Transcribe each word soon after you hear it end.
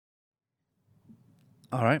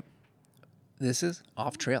All right. This is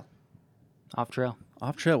Off Trail. Off Trail.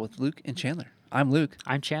 Off Trail with Luke and Chandler. I'm Luke.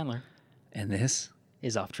 I'm Chandler. And this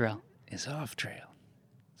Is Off Trail. is Off Trail.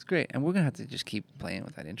 It's great. And we're going to have to just keep playing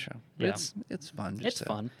with that intro. But Yeah. It's fun. Just It's to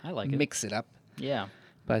fun. I like it. Mix it up. Yeah.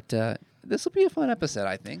 But this will be a fun episode,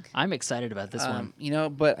 I think. I'm excited about this one.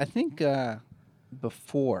 But I think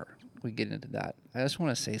before we get into that, I just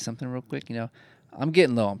want to say something real quick. I'm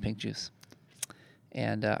getting low on pink juice.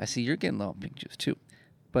 And I see you're getting low on pink juice too.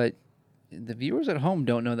 But the viewers at home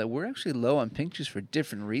don't know that we're actually low on pink juice for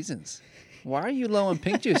different reasons. Why are you low on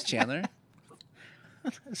pink juice, Chandler?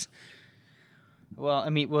 Well,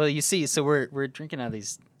 you see, so we're drinking out of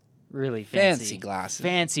these really Fancy glasses.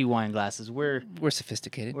 fancy wine glasses. We're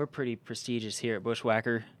Sophisticated. pretty prestigious here at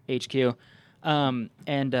Bushwhacker HQ. And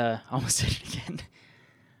almost did it again.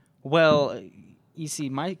 Well, you see,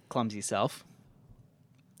 my clumsy self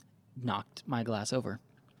knocked my glass over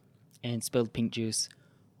and spilled pink juice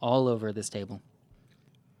all over this table.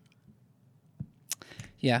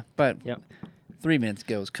 Yeah, but Yep. 3 minutes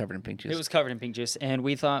ago it was covered in pink juice. It was covered in pink juice, and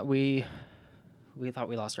we thought we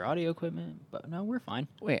lost our audio equipment, but no, we're fine.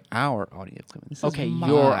 Wait, our audio equipment. This Okay, is your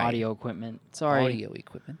my audio equipment. Sorry. audio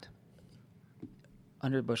equipment.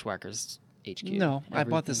 Under Bushwhackers HQ. No, I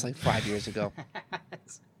bought this everything. like 5 years ago.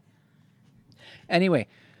 Anyway,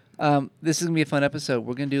 this is going to be a fun episode.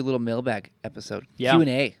 We're going to do a little mailbag episode. Yeah.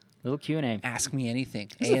 Q&A. Little Q&A. Ask me anything.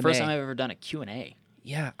 This is the first AMA. time I've ever done a Q&A.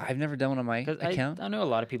 Yeah, I've never done one on my account. I know a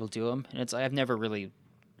lot of people do them, and I've never really.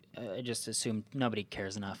 I just assumed nobody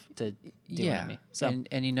cares enough to do it on me. So and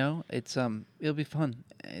it's it'll be fun.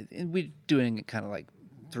 And we're doing it kind of like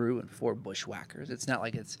through and for bushwhackers. It's not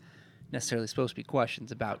like it's necessarily supposed to be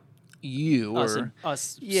questions about you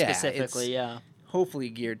us Yeah, specifically, it's- yeah. hopefully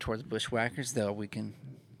geared towards bushwhackers. Though we can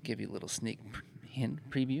give you a little sneak hint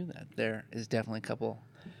preview that there is definitely a couple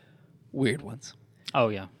weird ones. Oh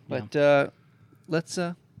yeah. But let's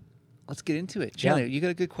get into it. Chandler, you got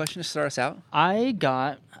a good question to start us out? I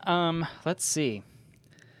got. Let's see.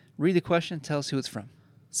 Read the question. Tell us who it's from.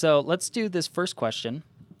 So let's do this first question,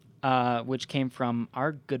 which came from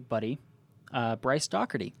our good buddy, Bryce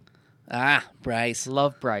Doherty. Ah, Bryce.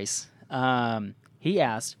 Love Bryce. He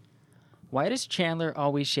asked, "Why does Chandler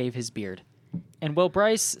always shave his beard?" And well,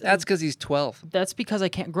 Bryce, That's because he's 12. that's because I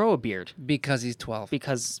can't grow a beard. Because he's 12.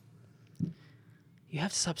 Because you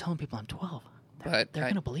have to stop telling people I'm 12. But They're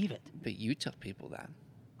gonna believe it. But you tell people that.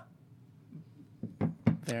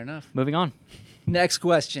 Fair enough. Moving on. Next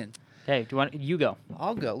question. Hey, you go?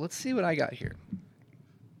 I'll go. Let's see what I got here.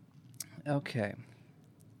 Okay.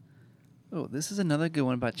 Oh, this is another good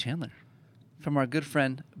one about Chandler. From our good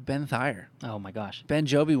friend, Ben Thayer. Oh my gosh, Ben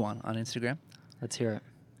Joby1 on Instagram. let's hear it.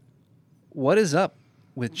 What is up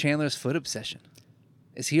with Chandler's foot obsession?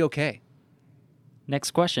 Is he okay?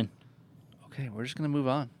 Next question. Okay, we're just going to move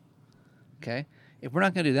on. Okay? If we're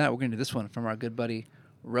not going to do that, we're going to do this one from our good buddy,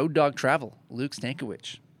 Road Dog Travel, Luke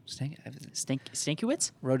Stankiewicz.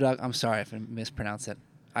 Stankiewicz? Road Dog, I'm sorry if I mispronounced it.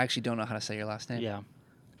 I actually don't know how to say your last name. Yeah,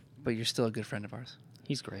 But you're still a good friend of ours.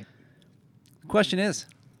 he's great. The question is,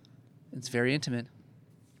 it's very intimate,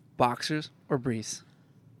 boxers or briefs?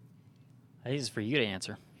 This is for you to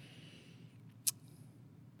answer.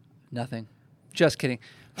 Nothing. Just kidding.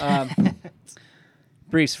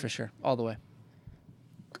 Briefs for sure, all the way.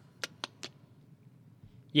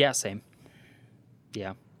 Yeah, same.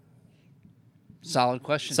 Yeah. Solid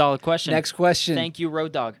question. Solid question. Next question. Thank you,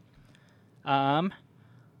 Road Dog.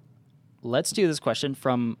 Let's do this question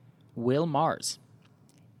from Will Mars.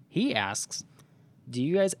 He asks, "Do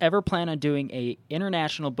you guys ever plan on doing a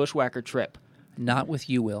international bushwhacker trip?" Not with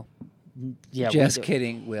you, Will. Yeah, we Just do.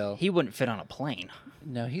 kidding, Will. He wouldn't fit on a plane.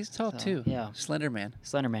 No, he's tall So, too. yeah. Slender man.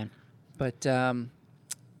 Slenderman. But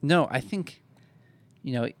no, I think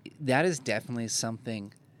that is definitely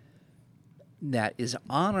something that is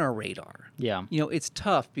on our radar. Yeah. It's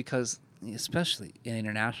tough because, especially an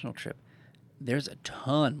international trip, there's a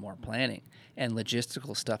ton more planning and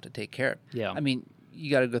logistical stuff to take care of. Yeah. I mean,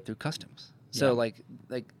 you got to go through customs. So Yeah.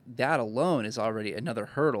 like that alone is already another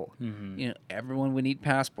hurdle. Mm-hmm. Everyone would need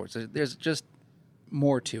passports. There's just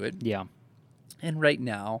more to it. Yeah. And right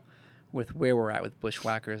now, with where we're at with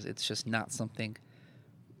bushwhackers, it's just not something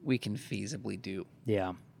we can feasibly do.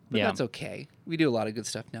 Yeah. But yeah. that's okay. We do a lot of good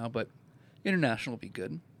stuff now, but international would be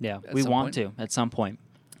good. Yeah. at We some want point. to at some point.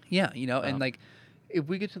 Yeah, and like if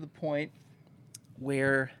we get to the point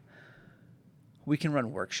where we can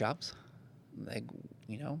run workshops, like,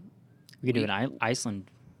 We could do an Iceland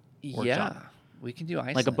workshop. yeah, we can do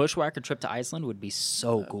Iceland. Like a bushwhacker trip to Iceland would be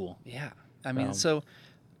so cool. Yeah. I mean, so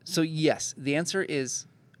yes, the answer is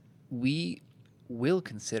we will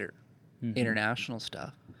consider international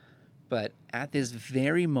stuff, But at this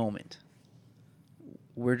very moment,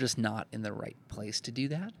 we're just not in the right place to do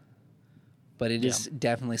that. But it is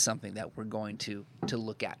definitely something that we're going to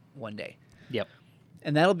look at one day. Yep.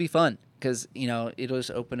 And that'll be fun because, it'll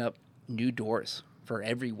just open up new doors for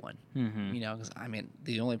everyone. Mm-hmm. Because,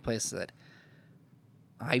 the only place that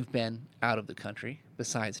I've been out of the country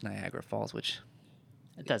besides Niagara Falls, which...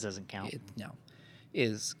 That doesn't count.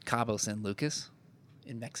 Is Cabo San Lucas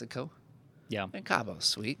in Mexico. Yeah. And Cabo's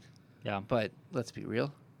sweet. Yeah. But let's be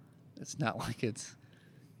real. It's not like it's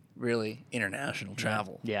really international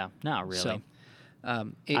travel. Yeah, not really. So,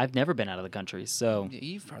 I've never been out of the country, so...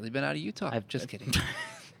 You've probably been out of Utah. Just kidding.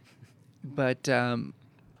 But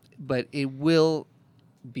it will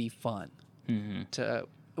be fun to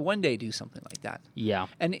one day do something like that. Yeah.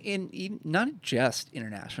 And in not just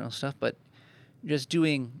international stuff, but just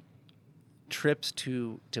doing trips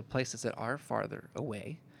to places that are farther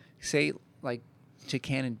away. Say, like, to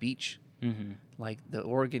Cannon Beach, like the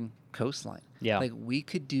Oregon coastline. Yeah. Like, we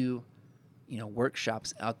could do,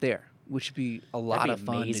 workshops out there, which would be a lot of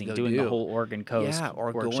fun amazing, to go doing do. the whole Oregon coast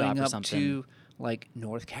or workshop going or up something. to, like,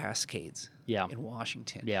 North Cascades Yeah. in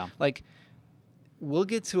Washington. Yeah. Like, we'll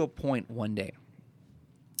get to a point one day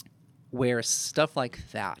where stuff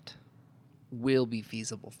like that will be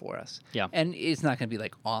feasible for us. Yeah. And it's not going to be,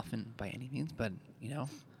 like, often by any means, but,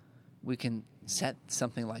 we can set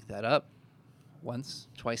something like that up once,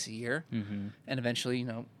 twice a year, and eventually,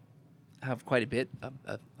 have quite a bit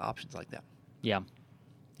of options like that. Yeah.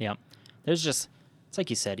 Yeah. There's just, it's like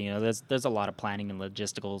you said, there's a lot of planning and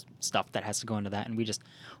logistical stuff that has to go into that. And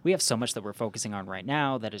we have so much that we're focusing on right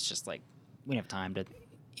now that it's just like, we don't have time to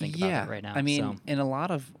think about it right now. And a lot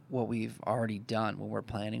of what we've already done when we're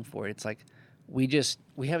planning for it, it's like, we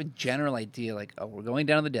have a general idea, like, oh, we're going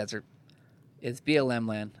down to the desert. It's BLM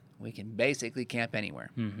land. We can basically camp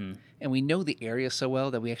anywhere. Mm-hmm. And we know the area so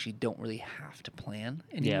well that we actually don't really have to plan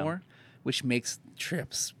anymore, which makes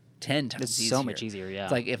trips 10 times It's easier. so much easier, yeah.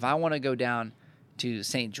 It's like, if I want to go down to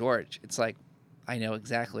St. George, it's like, I know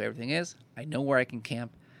exactly where everything is. I know where I can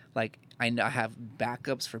camp. Like, I have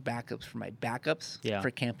backups for my backups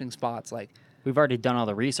for camping spots. Like, we've already done all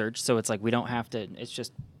the research, so it's like we don't have to, it's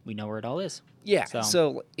just, we know where it all is. Yeah,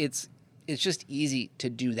 so it's just easy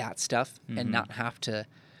to do that stuff and not have to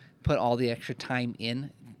put all the extra time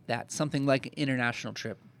in that something like an international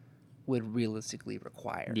trip would realistically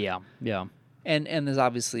require. Yeah, yeah. And there's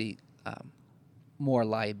obviously more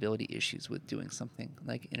liability issues with doing something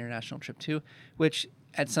like an international trip too, which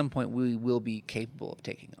at some point we will be capable of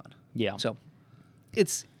taking on. Yeah. So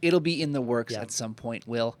it'll be in the works at some point,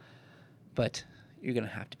 Will, but you're going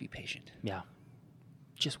to have to be patient. Yeah.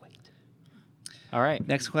 Just wait. All right.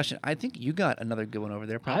 Next question. I think you got another good one over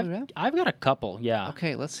there, probably, right? I've got a couple, yeah.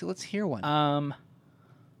 Okay, let's hear one.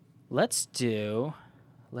 Let's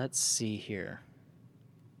see here.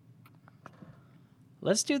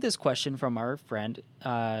 Let's do this question from our friend.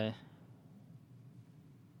 Let's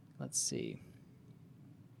see.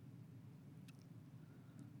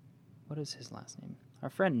 What is his last name? Our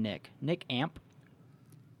friend Nick. Nick Amp.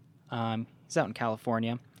 He's out in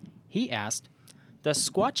California. He asked, does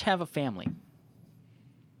Squatch have a family?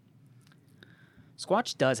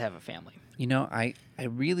 Squatch does have a family. I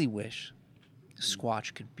really wish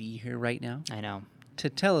Squatch could be here right now. I know. To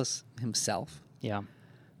tell us himself. Yeah.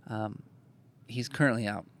 He's currently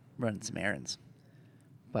out running some errands.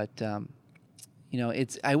 But,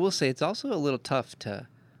 I will say it's also a little tough to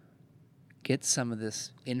get some of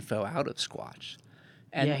this info out of Squatch.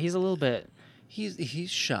 And yeah, he's a little bit...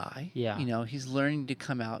 He's shy. Yeah. He's learning to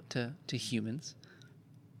come out to humans.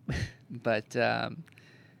 But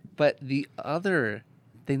the other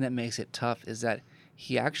thing that makes it tough is that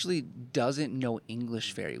he actually doesn't know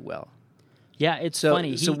English very well. Yeah, it's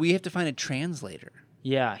funny. So we have to find a translator.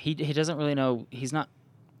 Yeah, he doesn't really know. He's not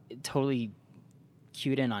totally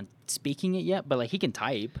cued in on speaking it yet, but like he can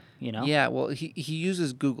type, Yeah, well, he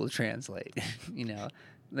uses Google Translate.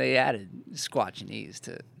 They added Squatchanese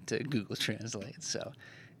to Google Translate, so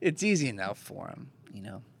it's easy enough for him,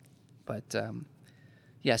 But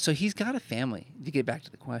yeah, so he's got a family. To get back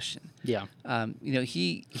to the question, yeah,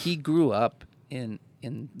 he grew up in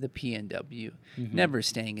the PNW, never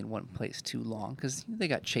staying in one place too long because they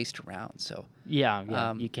got chased around. So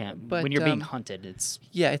yeah, you can't. But when you're being hunted, it's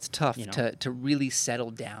tough to really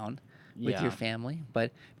settle down with your family.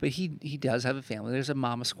 But he does have a family. There's a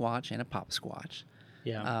mama Squatch and a papa Squatch.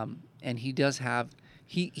 Yeah, and he does have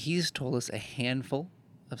he's told us a handful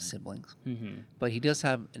of siblings, but he does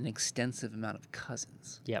have an extensive amount of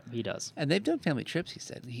cousins. Yep, he does. And they've done family trips, he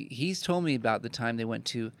said. He's told me about the time they went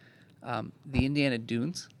to the Indiana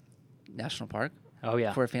Dunes National Park, Oh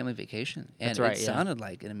yeah. for a family vacation, and That's right, it yeah. sounded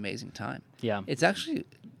like an amazing time. Yeah. It's actually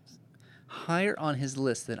higher on his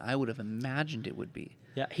list than I would have imagined it would be.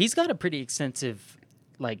 Yeah. He's got a pretty extensive,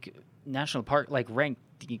 like, national park, like, ranked.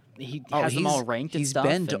 He Oh, has them all he's- ranked and he's stuff.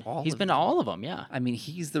 been to and all He's of been to them. all of them. Yeah. I mean,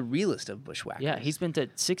 he's the realest of bushwhackers. Yeah. He's been to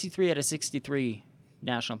 63 out of 63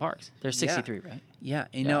 national parks. There's 63, right? Yeah,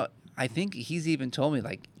 you Yeah. know, I think he's even told me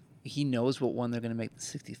like he knows what one they're going to make the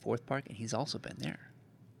 64th park, and he's also been there.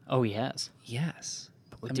 Oh, he has. Yes,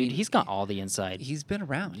 Dude, he's got all the inside. He's been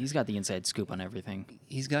around. He's got the inside scoop on everything.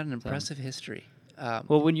 He's got an impressive history.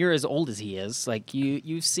 Well, when you're as old as he is, like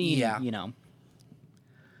you've seen, Yeah. you know,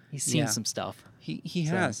 he's seen Yeah. some stuff. He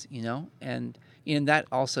So- has, you know, and that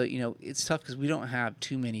also, you know, it's tough because we don't have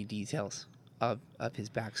too many details of his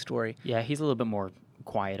backstory. Yeah, he's a little bit more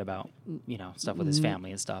quiet about, you know, stuff with his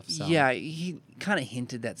family and stuff. So Yeah, he kind of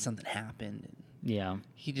hinted that something happened. And yeah,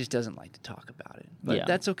 he just doesn't like to talk about it, but Yeah.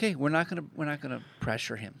 that's okay. We're not gonna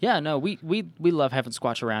pressure him. yeah. No, we love having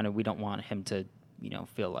Squatch around, and we don't want him to, you know,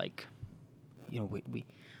 feel like, you know, we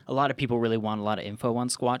a lot of people really want a lot of info on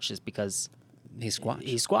Squatch just because He's Squatch.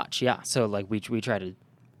 he's Squatch. Yeah, so like we try to,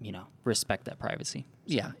 you know, respect that privacy.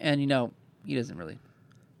 Yeah, and you know he doesn't really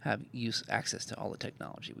have access to all the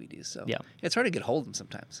technology we do, so Yeah. it's hard to get hold of him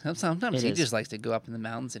sometimes. Sometimes It he is. just likes to go up in the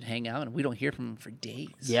mountains and hang out, and we don't hear from him for days.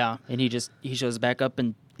 Yeah, and he shows back up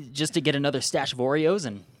and just to get another stash of Oreos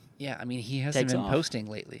and Yeah, I mean he hasn't Takes been off. posting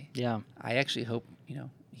lately. yeah, I actually hope you know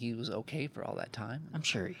he was okay for all that time. I'm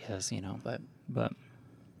sure he is, you know. But But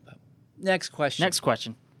next question. next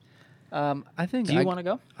question. I think Do you want to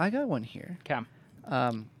go? I got one here. Cam.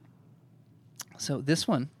 So this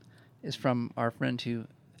one is from our friend who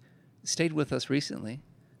stayed with us recently,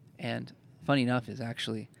 and funny enough is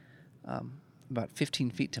actually about 15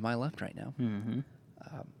 feet to my left right now. Mm-hmm.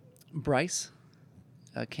 Bryce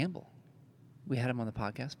Campbell. We had him on the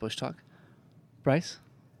podcast, Bush Talk. Bryce,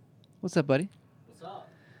 what's up, buddy? What's up?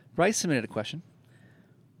 Bryce submitted a question.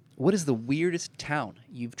 What is the weirdest town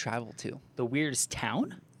you've traveled to? The weirdest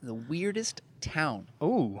town? The weirdest town.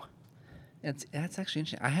 Oh. That's actually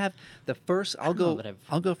interesting. I have the first. I'll don't know go. that I've-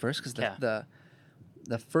 I'll go first because Yeah.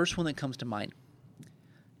 the first one that comes to mind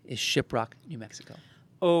is Shiprock, New Mexico.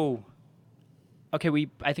 Oh. Okay,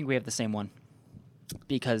 I think we have the same one.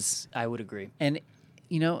 Because I would agree. And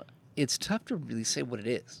you know, it's tough to really say what it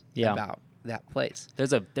is Yeah. about that place.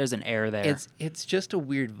 There's an air there. It's just a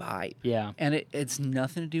weird vibe. Yeah. And it's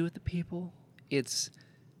nothing to do with the people. It's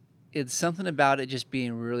something about it just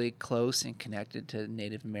being really close and connected to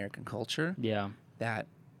Native American culture Yeah. that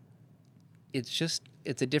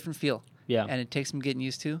it's a different feel. Yeah. And it takes some getting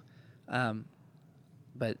used to.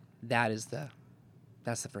 But that's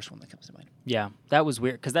the first one that comes to mind. Yeah. That was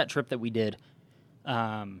weird because that trip that we did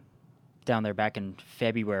down there back in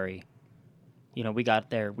February, you know, we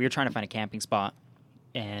got there. We were trying to find a camping spot,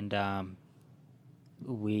 and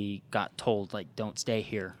we got told, like, don't stay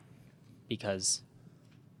here because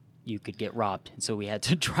you could get robbed. And so we had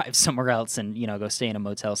to drive somewhere else and, you know, go stay in a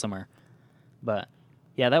motel somewhere. But,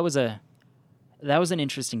 yeah, that was an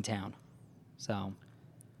interesting town. So,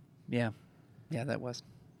 Yeah. Yeah, that was.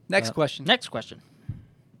 Next question. Next question.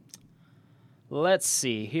 Let's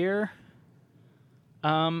see here.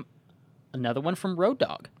 Another one from Road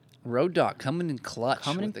Dog. Road Dog coming in clutch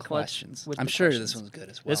Coming in with the clutch questions. with I'm the sure questions. this one's good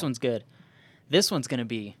as well. This one's good. This one's going to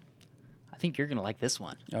be, I think you're going to like this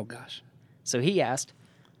one. Oh gosh. So he asked,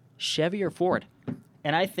 Chevy or Ford?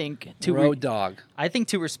 And I think Road Dog. I think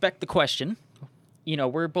to respect the question, you know,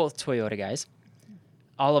 we're both Toyota guys.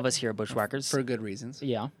 All of us here at Bushwhackers. For good reasons.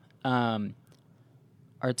 Yeah. We're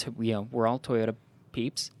all Toyota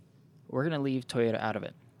peeps. We're going to leave Toyota out of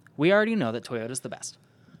it. We already know that Toyota's the best.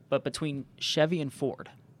 But between Chevy and Ford.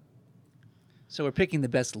 So we're picking the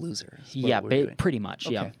best loser. is what Yeah, we're doing. pretty much.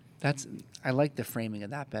 Okay. Yeah. I like the framing of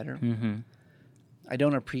that better. Mm-hmm. I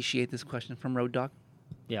don't appreciate this question from Road Dog.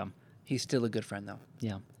 Yeah. He's still a good friend though.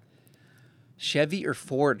 Yeah. Chevy or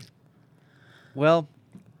Ford? Well,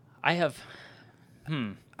 I have.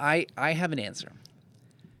 I have an answer,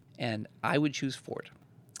 and I would choose Ford.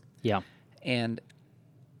 Yeah. And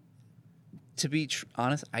to be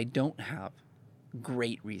honest, I don't have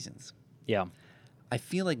great reasons. Yeah. I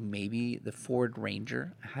feel like maybe the Ford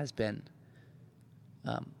Ranger has been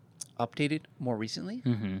updated more recently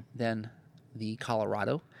than the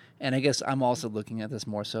Colorado. And I guess I'm also looking at this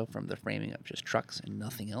more so from the framing of just trucks and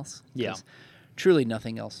nothing else. Yeah. 'Cause truly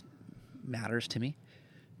nothing else matters to me.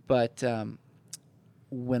 But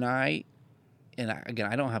again,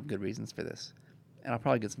 I don't have good reasons for this. And I'll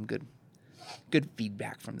probably get some good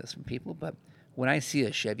feedback from this from people. But when I see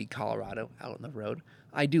a Chevy Colorado out on the road,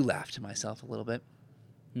 I do laugh to myself a little bit.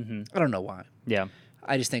 Mm-hmm. I don't know why. Yeah.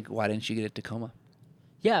 I just think, why didn't you get a Tacoma?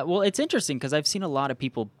 Yeah, well, it's interesting because I've seen a lot of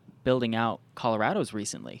people building out Colorados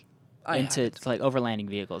recently into like overlanding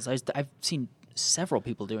vehicles. I've seen several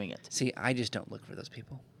people doing it. See, I just don't look for those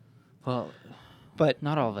people. Well, But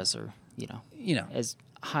not all of us are, as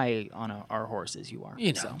high on our horse as you are.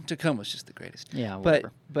 So. Tacoma's just the greatest. Yeah,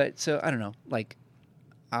 whatever. But so I don't know. Like,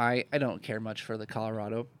 I don't care much for the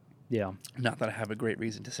Colorado. Yeah. Not that I have a great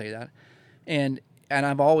reason to say that. And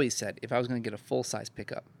I've always said if I was going to get a full size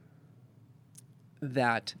pickup,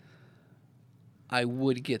 that I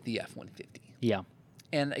would get the F-150. Yeah.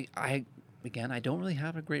 And I don't really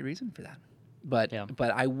have a great reason for that. But Yeah.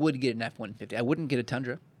 but I would get an F-150. I wouldn't get a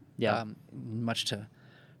Tundra. Yeah. Much to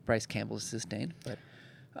Bryce Campbell's disdain,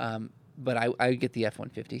 but I would get the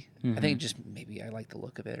F-150. I think just maybe I like the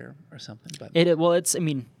look of it or something. But It's. I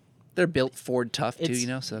mean, they're built Ford tough too,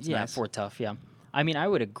 so that's yeah, nice. Ford tough. Yeah. I mean, I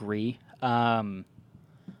would agree. I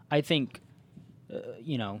think,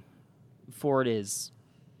 Ford is.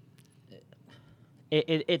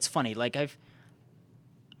 It's funny. Like I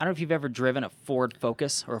don't know if you've ever driven a Ford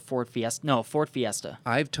Focus or a Ford Fiesta. No, a Ford Fiesta.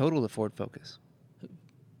 I've totaled a Ford Focus.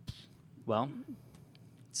 Well,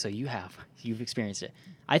 so you have. You've experienced it.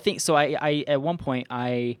 I think so. I at one point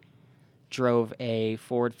I drove a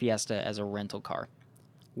Ford Fiesta as a rental car.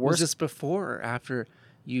 Was this before or after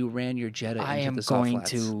you ran your Jetta into the salt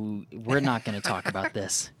flats? We're not going to talk about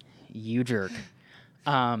this. You jerk.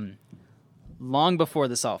 Long before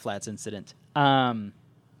the salt flats incident.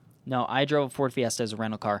 No, I drove a Ford Fiesta as a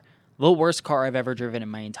rental car. The worst car I've ever driven in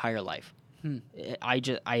my entire life. I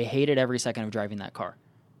hated every second of driving that car.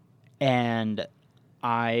 And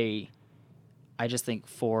I just think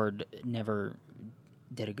Ford never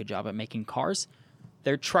did a good job at making cars.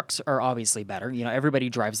 Their trucks are obviously better. Everybody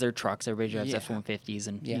drives their trucks. Everybody drives F-150s,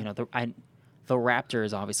 and the Raptor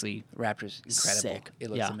is obviously Raptor's incredible. Sick. It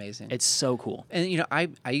looks amazing. It's so cool. And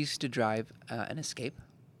I used to drive an Escape.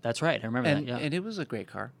 That's right. I remember that. Yeah, and it was a great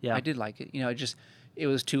car. Yeah, I did like it. It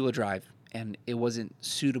was two-wheel drive, and it wasn't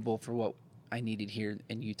suitable for what I needed here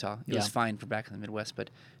in Utah. It was fine for back in the Midwest, but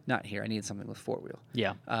not here. I needed something with four-wheel.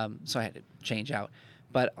 Yeah. So I had to change out.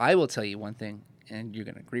 But I will tell you one thing, and you're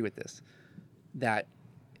going to agree with this, that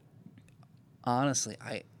honestly,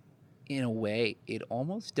 in a way, it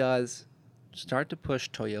almost does start to push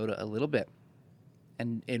Toyota a little bit,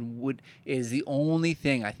 and is the only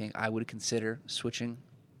thing I think I would consider switching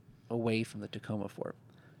away from the Tacoma for,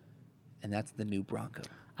 and that's the new Bronco.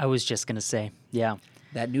 I was just gonna say, yeah,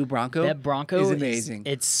 that new Bronco. That Bronco is amazing.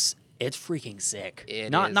 It's freaking sick.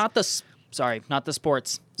 Not the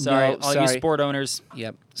sports. Sorry, all you sport owners.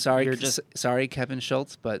 Yep. Sorry, Kevin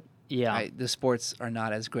Schultz, but yeah, the sports are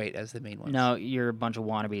not as great as the main ones. No, you're a bunch of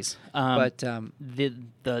wannabes. But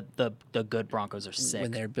the good Broncos are sick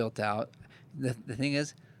when they're built out. The thing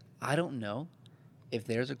is, I don't know if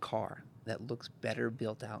there's a car that looks better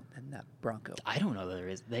built out than that Bronco. I don't know that there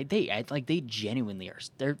is. They genuinely are.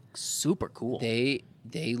 They're super cool. They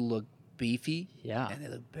look beefy. Yeah. And they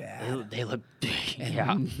look bad. They look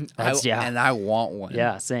yeah. And I want one.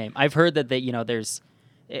 Yeah, same. I've heard that there's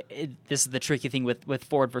this is the tricky thing with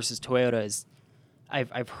Ford versus Toyota is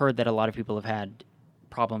I've heard that a lot of people have had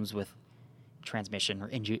problems with transmission or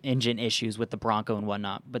engine issues with the Bronco and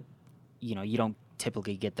whatnot, but you don't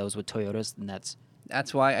typically get those with Toyotas, and that's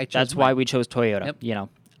why I chose. That's why we chose Toyota.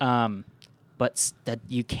 Yep. But that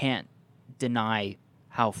you can't deny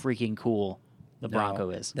how freaking cool the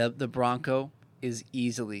Bronco is. The Bronco is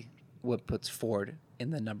easily what puts Ford in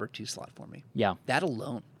the number 2 slot for me. Yeah. That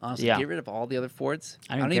alone, honestly, get rid of all the other Fords.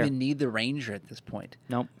 I don't even need the Ranger at this point.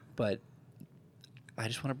 Nope. But I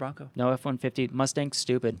just want a Bronco. No F-150. Mustang's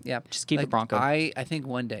stupid. Yeah. Just keep the Bronco. I think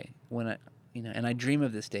one day when and I dream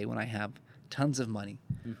of this day when I have tons of money,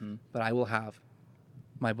 but I will have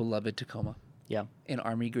my beloved Tacoma. Yeah. In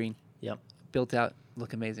army green. Yep. Built out,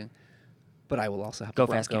 look amazing. But I will also have Go a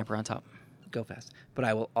Bronco. Fast camper on top. Go fast. But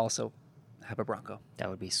I will also have a Bronco. That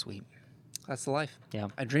would be sweet. That's the life. Yeah.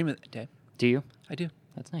 I dream of that day. Do you? I do.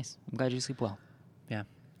 That's nice. I'm glad you sleep well. Yeah.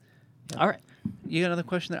 All right. You got another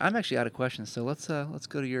question there? I'm actually out of questions, so let's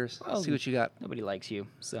go to yours. Well, see what you got. Nobody likes you,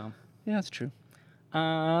 so. Yeah, that's true.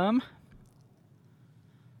 I'm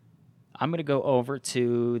gonna go over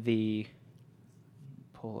to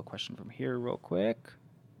pull a question from here real quick.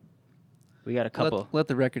 We got a couple. Let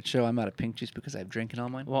the record show I'm out of pink juice because I've drinking all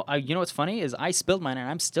mine. Well, you know what's funny is I spilled mine and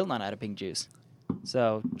I'm still not out of pink juice.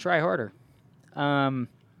 So try harder.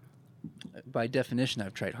 By definition,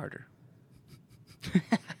 I've tried harder.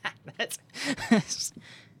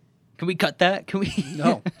 Can we cut that? Can we?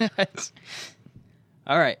 No.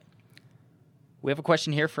 All right. We have a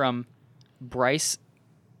question here from Bryce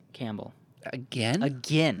Campbell. Again?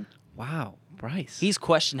 Again. Wow, Bryce. He's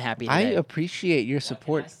question happy I today. appreciate your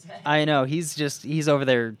support. I know. He's over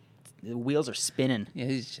there. The wheels are spinning. Yeah,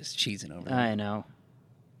 he's just cheesing over there. I know.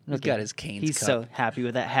 He's got his Cane's He's cup. so happy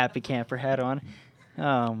with that happy camper hat on.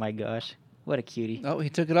 Oh my gosh. What a cutie. Oh, he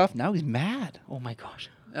took it off. Now he's mad. Oh my gosh.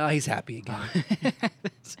 Oh, he's happy again.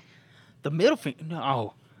 The middle finger.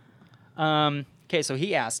 No. Okay, so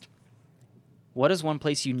he asked, what is one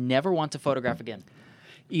place you never want to photograph again?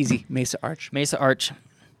 Easy. Mesa Arch. Mesa Arch.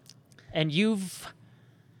 And you've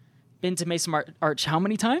been to Mesa Arch how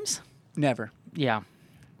many times? Never. Yeah.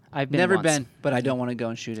 I've been Never once. been, but I don't want to go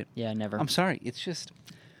and shoot it. Yeah, never. I'm sorry. It's just,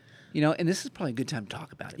 and this is probably a good time to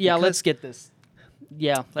talk about it. Yeah, let's get this.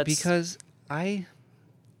 Yeah, let's. Because I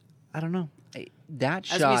don't know.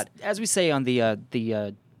 That as shot. as we say on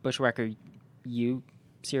the Bushwhacker U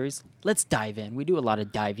series, let's dive in. We do a lot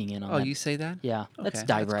of diving in on Oh, that. you say that? Yeah, let's Okay,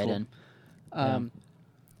 dive that's right cool. in.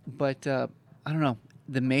 But I don't know.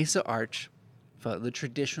 The Mesa Arch, the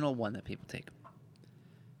traditional one that people take,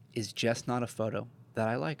 is just not a photo that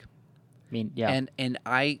I like. I mean, yeah. And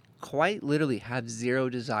I quite literally have zero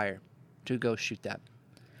desire to go shoot that.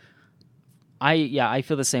 I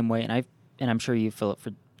feel the same way, and I'm sure you feel it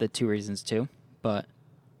for the two reasons too. But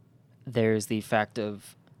there's the fact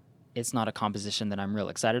of it's not a composition that I'm real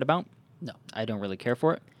excited about. No. I don't really care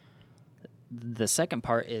for it. The second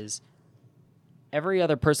part is every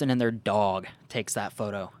other person and their dog takes that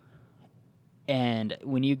photo. And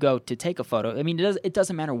when you go to take a photo, I mean, it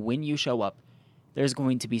doesn't matter when you show up. There's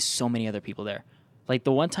going to be so many other people there. Like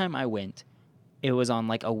the one time I went, it was on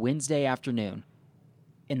like a Wednesday afternoon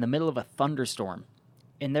in the middle of a thunderstorm.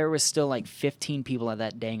 And there was still like 15 people at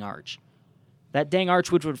that dang arch. That dang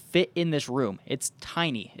arch, which would fit in this room. It's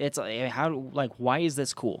tiny. It's why is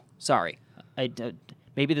this cool? Sorry.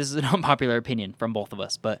 Maybe this is an unpopular opinion from both of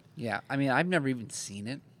us, but Yeah, I mean, I've never even seen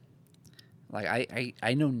it. Like,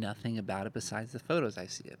 I know nothing about it besides the photos I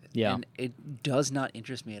see of it. Yeah. And it does not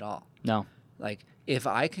interest me at all. no. Like, if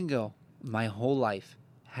I can go my whole life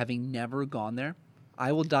having never gone there,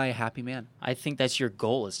 I will die a happy man. I think that's your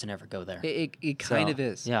goal, is to never go there. It kind So, of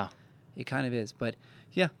is. Yeah. It kind of is. But,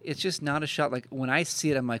 yeah, it's just not a shot. Like, when I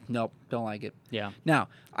see it, I'm like, nope, don't like it. Yeah. Now,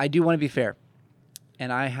 I do want to be fair.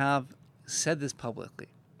 And I have said this publicly.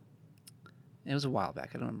 It was a while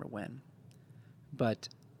back. I don't remember when. But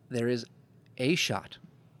there is a shot,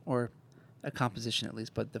 or a composition at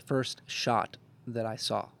least, but the first shot that I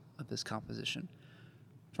saw of this composition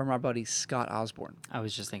from our buddy Scott Osborne. I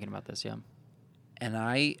was just thinking about this, yeah. And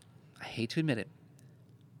I hate to admit it,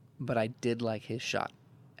 but I did like his shot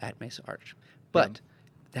at Mesa Arch. But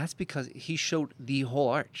that's because he showed the whole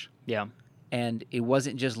arch. Yeah. And it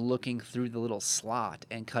wasn't just looking through the little slot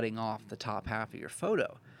and cutting off the top half of your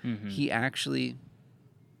photo. Mm-hmm. He actually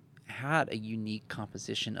had a unique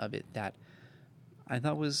composition of it that I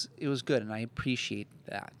thought was good, and I appreciate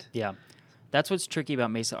that. Yeah. That's what's tricky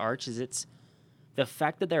about Mesa Arch, is it's the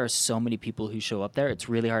fact that there are so many people who show up there, it's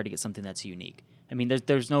really hard to get something that's unique. I mean,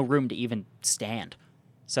 there's no room to even stand.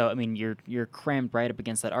 So, I mean, you're crammed right up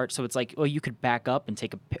against that arch. So it's like, well, you could back up and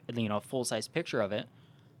take a full-size picture of it,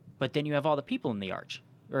 but then you have all the people in the arch,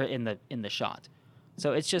 or in the shot.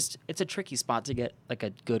 So it's a tricky spot to get like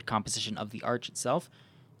a good composition of the arch itself.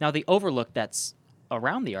 Now, the overlook that's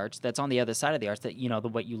around the arch, that's on the other side of the arch, that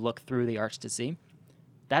what you look through the arch to see,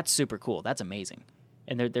 that's super cool. That's amazing.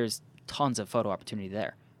 And there's tons of photo opportunity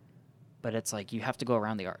there. But it's like you have to go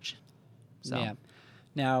around the arch. So. Yeah.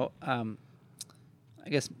 Now, I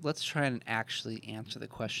guess let's try and actually answer the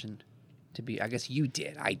question I guess you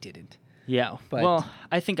did. I didn't. Yeah. But well,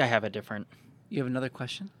 I think I have a different. You have another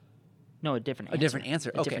question? No, a different answer. A different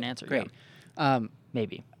answer. A different answer. Great. Yeah.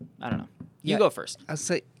 Maybe. I don't know. You Yeah, go first. I'll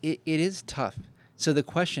say it is tough. So the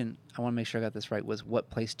question, I want to make sure I got this right, was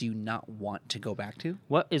what place do you not want to go back to?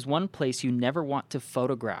 What is one place you never want to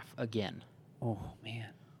photograph again? Oh, man.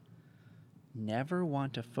 Never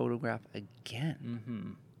want to photograph again.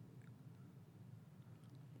 Mm-hmm.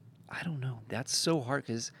 I don't know. That's so hard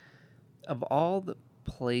because of all the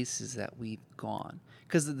places that we've gone.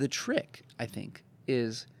 Because the trick, I think,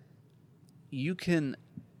 is you can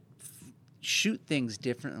shoot things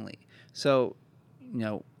differently. So,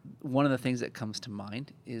 one of the things that comes to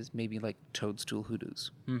mind is maybe like toadstool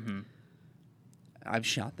hoodoos. Mm-hmm. I've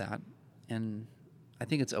shot that, and I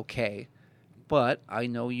think it's okay. But I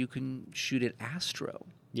know you can shoot it astro.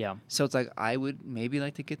 Yeah. So it's like I would maybe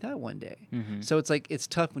like to get that one day. Mm-hmm. So it's like it's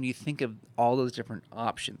tough when you think of all those different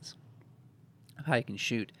options of how you can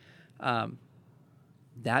shoot.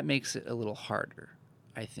 That makes it a little harder,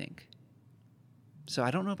 I think. So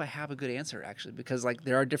I don't know if I have a good answer actually, because like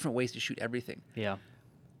there are different ways to shoot everything. Yeah.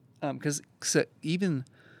 Because even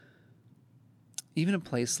even a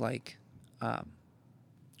place like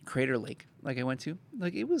Crater Lake, like I went to,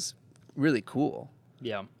 like it was really cool,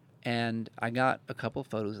 Yeah. and I got a couple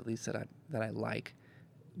photos at least that I like,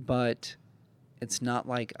 but it's not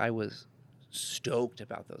like I was stoked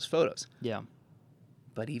about those photos. Yeah.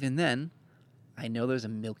 But even then, I know there's a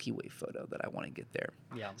Milky Way photo that I want to get there.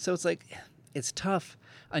 Yeah. So it's like, it's tough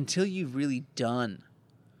until you've really done,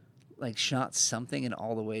 like shot something in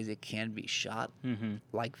all the ways it can be shot Mm-hmm.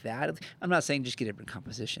 like that. I'm not saying just get a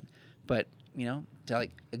composition, but you know, to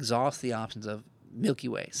like exhaust the options of Milky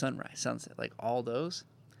Way, sunrise, sunset, like all those,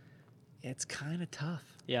 it's kind of tough.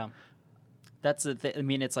 Yeah. That's the thing. I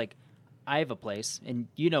mean, it's like I have a place, and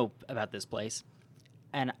you know about this place,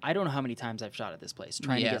 and I don't know how many times I've shot at this place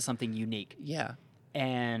trying to Yeah. get something unique. Yeah.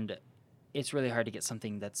 And it's really hard to get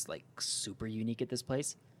something that's like super unique at this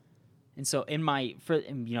place. And so my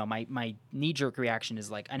knee jerk reaction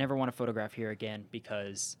is like, I never want to photograph here again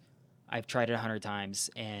because I've tried it 100 times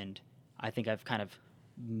and I think I've kind of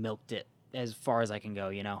milked it as far as I can go,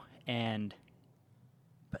 you know?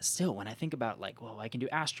 But still, when I think about like, well, I can do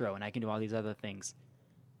astro and I can do all these other things,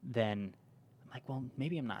 then I'm like, well,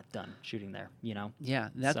 maybe I'm not done shooting there, you know? Yeah.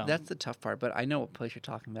 That's the tough part, but I know what place you're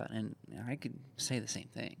talking about, and I could say the same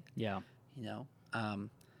thing. Yeah. You know,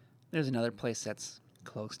 there's another place that's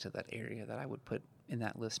close to that area that I would put in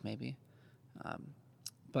that list maybe,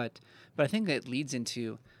 but I think that leads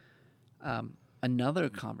into another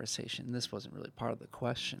conversation. This wasn't really part of the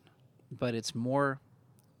question, but it's more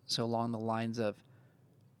so along the lines of,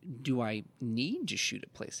 do I need to shoot a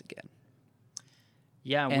place again?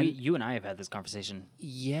 Yeah, And- you and I have had this conversation.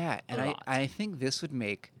 Yeah, and lot. I think this would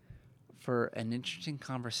make for an interesting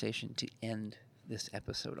conversation to end this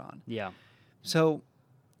episode on. Yeah. So,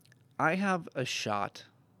 I have a shot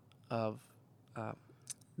of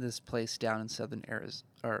this place down in southern Arizona,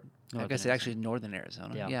 or I Northern guess it's actually northern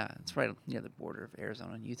Arizona. Yeah. Yeah, it's right near the border of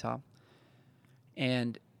Arizona and Utah.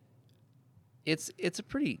 And it's a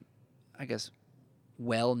pretty, I guess,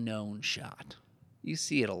 well-known shot. You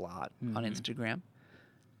see it a lot on Mhm. Instagram.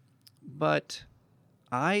 But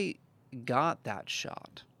I got that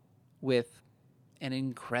shot with an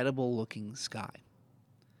incredible looking sky.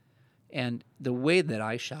 And the way that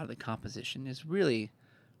I shot the composition is really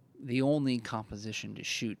the only composition to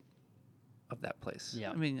shoot of that place.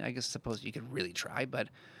 Yeah. I mean, I guess suppose you could really try, but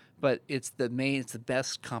it's the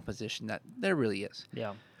best composition that there really is.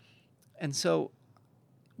 Yeah. And so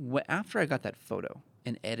after I got that photo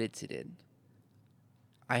and edited it,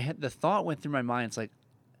 the thought went through my mind. It's like,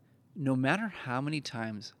 no matter how many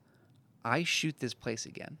times I shoot this place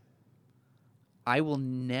again, I will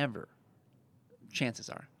never, chances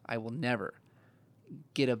are, I will never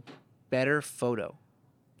get a better photo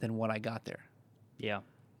than what I got there. Yeah.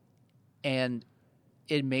 And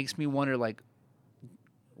it makes me wonder, like,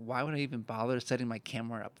 why would I even bother setting my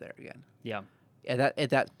camera up there again Yeah. at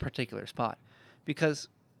that particular spot? Because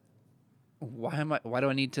why do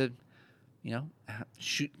I need to, you know,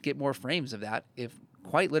 get more frames of that if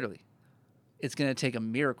quite literally it's going to take a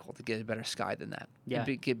miracle to get a better sky than that. Yeah.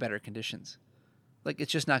 And get better conditions. Like,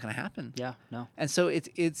 it's just not going to happen. Yeah. No. And so it's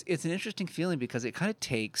an interesting feeling because it kind of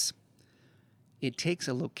takes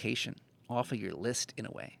a location off of your list in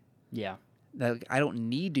a way. Yeah. That, like, I don't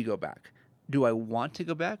need to go back. Do I want to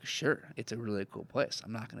go back? Sure, it's a really cool place.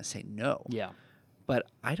 I'm not going to say no. Yeah. But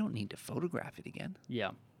I don't need to photograph it again.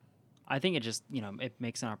 Yeah. I think it just, it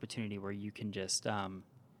makes an opportunity where you can just,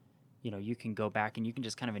 you can go back and you can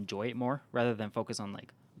just kind of enjoy it more rather than focus on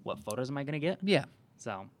like, what photos am I going to get? Yeah.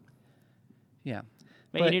 So, Yeah.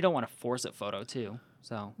 but you don't want to force a photo too.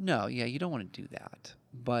 So, No, yeah, you don't want to do that.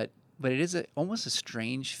 But it is almost a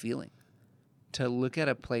strange feeling to look at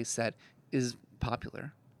a place that is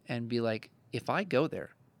popular and be like, if I go there,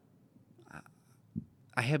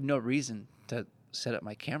 I have no reason to set up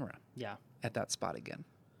my camera yeah. at that spot again.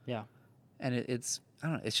 Yeah. And it's, I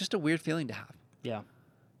don't know, it's just a weird feeling to have. Yeah.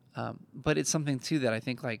 But it's something too that I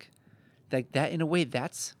think like that in a way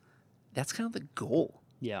that's kind of the goal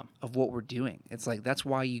Yeah. of what we're doing. It's like that's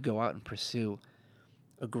why you go out and pursue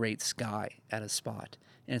a great sky at a spot,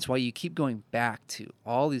 and it's why you keep going back to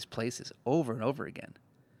all these places over and over again,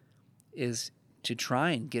 is to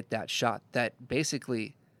try and get that shot that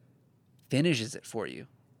basically finishes it for you,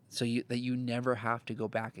 so that you never have to go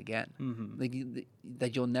back again. Mm-hmm. Like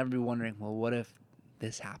that you'll never be wondering, well, what if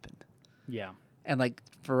this happened? Yeah. And like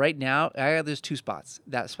for right now, there's two spots,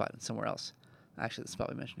 that spot and somewhere else. Actually, the spot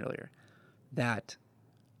we mentioned earlier, that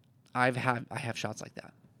I have shots like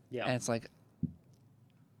that. Yeah. And it's like,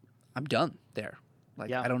 I'm done there. Like,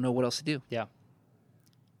 Yeah. I don't know what else to do. Yeah.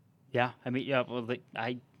 Yeah. I mean, yeah, well,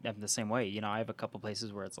 I am the same way. I have a couple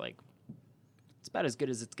places where it's like, it's about as good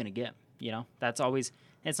as it's going to get. You know, that's always.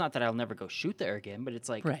 It's not that I'll never go shoot there again, but it's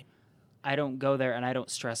like Right. I don't go there and I don't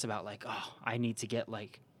stress about like, oh, I need to get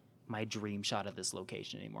like my dream shot of this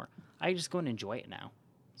location anymore. I just go and enjoy it now.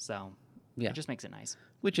 So Yeah. it just makes it nice.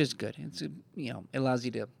 Which is good. It's it allows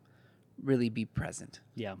you to really be present.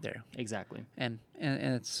 Yeah. There. Exactly. And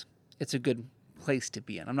it's a good place to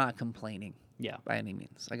be in. I'm not complaining. Yeah. By any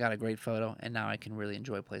means. I got a great photo, and now I can really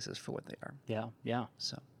enjoy places for what they are. Yeah. Yeah.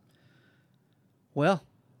 So, well,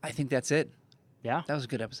 I think that's it. Yeah. That was a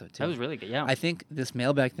good episode, too. That was really good. Yeah. I think this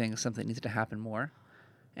mailbag thing is something that needs to happen more.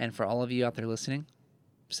 And for all of you out there listening,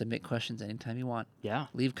 submit questions anytime you want. Yeah.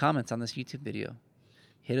 Leave comments on this YouTube video.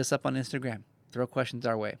 Hit us up on Instagram. Throw questions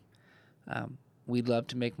our way. We'd love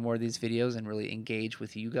to make more of these videos and really engage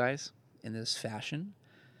with you guys in this fashion.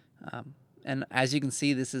 And as you can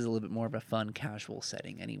see, this is a little bit more of a fun, casual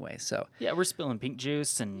setting anyway. So Yeah, we're spilling pink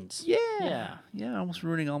juice and yeah, almost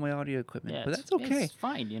ruining all my audio equipment, yeah, but that's okay. It's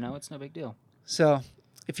fine, you know, it's no big deal. So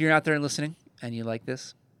if you're out there listening and you like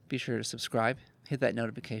this, be sure to subscribe, hit that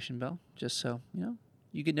notification bell, just so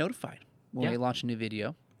you get notified when we launch a new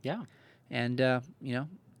video. Yeah. And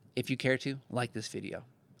if you care to like this video,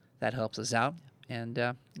 that helps us out. And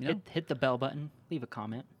hit the bell button, leave a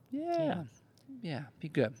comment. Yeah, be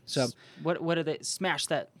good. So what are they? Smash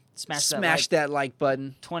that that like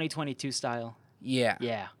button. 2022 style. Yeah.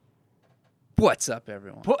 Yeah. What's up,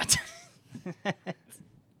 everyone? What?